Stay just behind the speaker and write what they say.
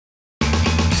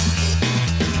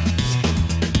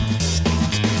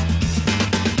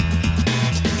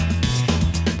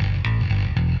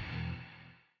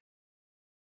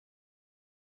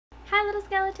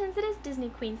Skeletons, it is Disney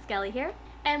Queen Skelly here,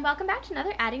 and welcome back to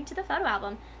another adding to the photo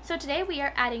album. So today we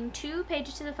are adding 2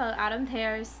 pages to the photo album. They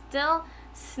are still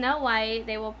Snow White.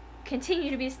 They will continue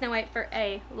to be Snow White for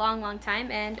a long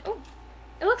time, and oh,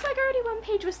 it looks like already 1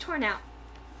 page was torn out.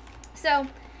 So,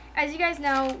 as you guys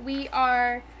know, we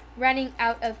are running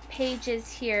out of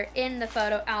pages here in the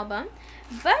photo album,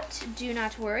 but do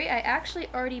not worry, I actually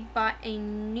already bought a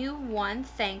new one,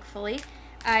 thankfully.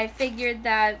 I figured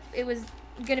that it was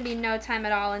going to be no time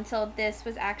at all until this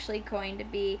was actually going to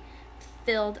be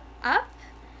filled up,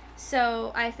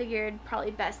 so I figured probably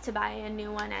best to buy a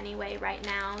new one anyway right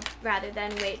now rather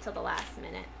than wait till the last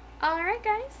minute. Alright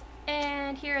guys,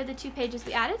 and here are the 2 pages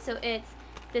we added. So it's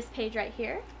this page right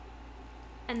here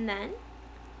and then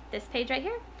this page right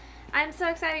here. I'm so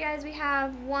excited guys. We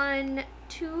have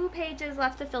 2 pages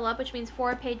left to fill up, which means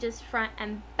 4 pages front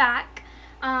and back.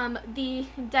 The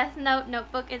Death Note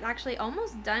notebook is actually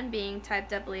almost done being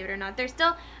typed up, believe it or not. There's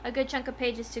still a good chunk of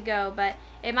pages to go, but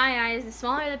in my eyes, the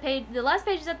smaller the page, the less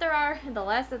pages that there are, the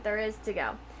less that there is to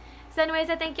go. So anyways,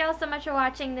 I thank y'all so much for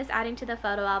watching this adding to the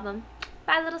photo album.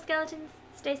 Bye little skeletons.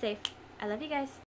 Stay safe. I love you guys.